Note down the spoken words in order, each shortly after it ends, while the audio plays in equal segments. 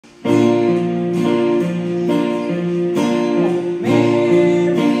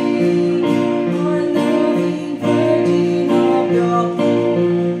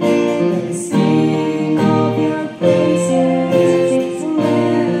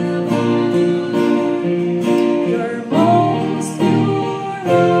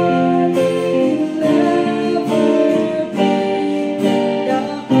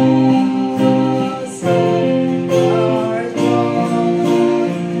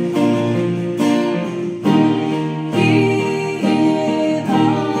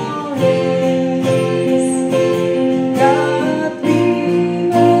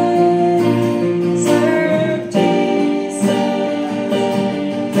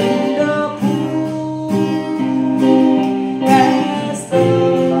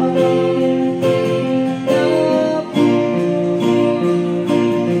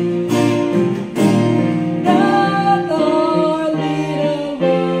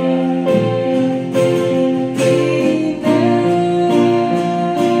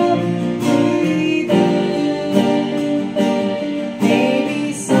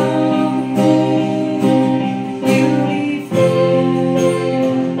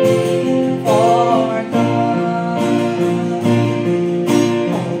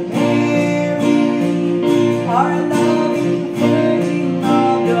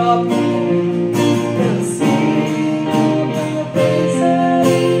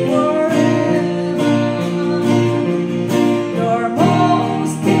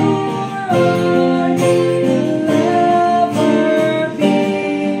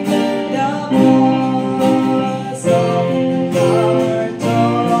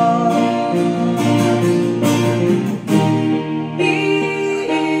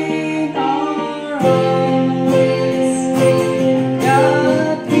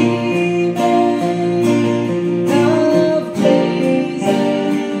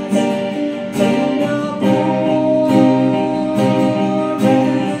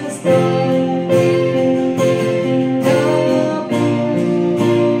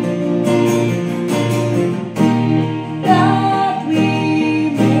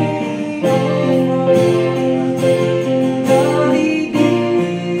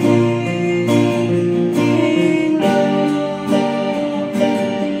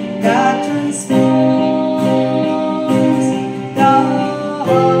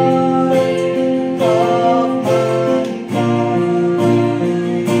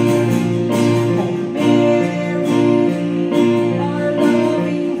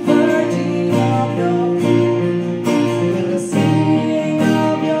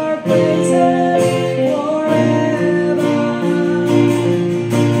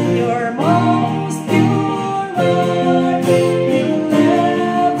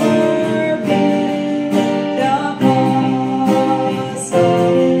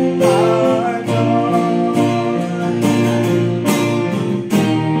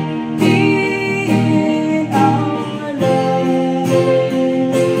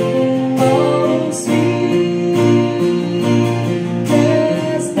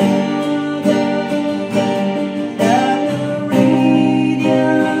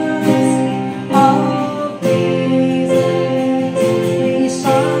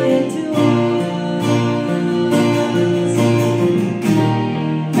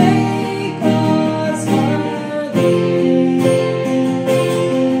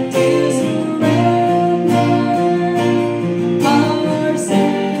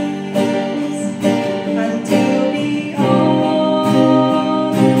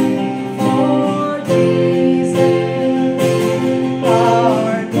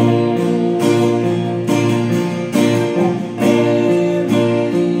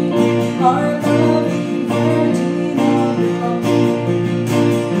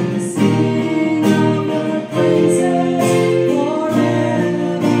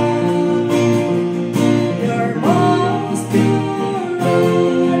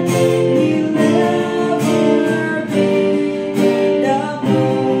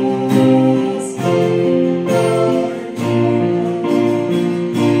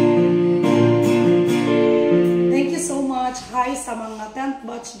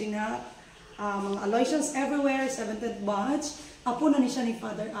mga Aloysians everywhere, 7th batch. Apo na ni siya ni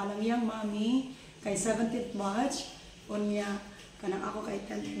Father Alam yang mami kay 7th batch. Unya kanang ako kay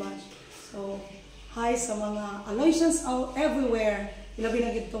 10th batch. So, hi sa mga Aloysians everywhere. Ilabi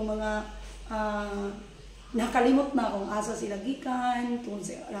na gitong mga nakalimot na kung asa sila gikan, tungkol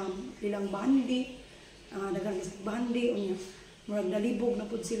sa ilang bandi, dagang isang bandi, unya murag nalibog na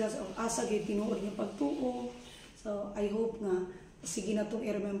pud sila sa asa gay tinuod nga pagtuo. So I hope nga sige na tong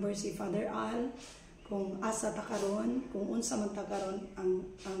i-remember si Father Al kung asa ta karon, kung unsa man ta karon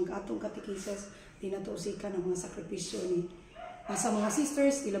ang atong katekises dinatusikan ang mga sakripisyo ni sa mga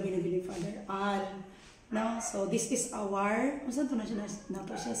sisters ilabi na gid Father Al. No, so this is our unsa to na siya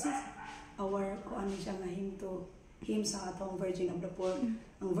nato siya sis? Our kuan siya nga him sa atong Virgin of the Poor.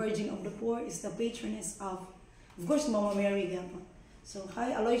 Ang Virgin of the Poor is the patroness of course Mama Mary gyapon. So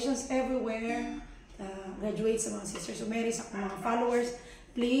hi Aloysians everywhere, graduates sa mga sisters of Mary, sa mga followers,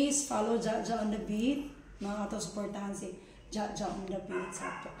 please follow Jaja on the Beat, mga ato supportahan si Jaja on the Beat sa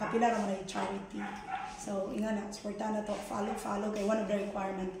kapila ra man charity. So inga na supportahan na to, follow kay one of the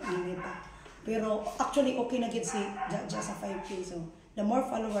requirement ni Meta. Pero actually okay na gid si Jaja sa 5K. So the more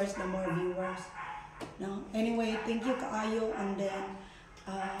followers, the more viewers. No? Anyway, thank you kaayo, and then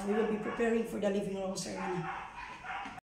we will be preparing for the Living Rosary na.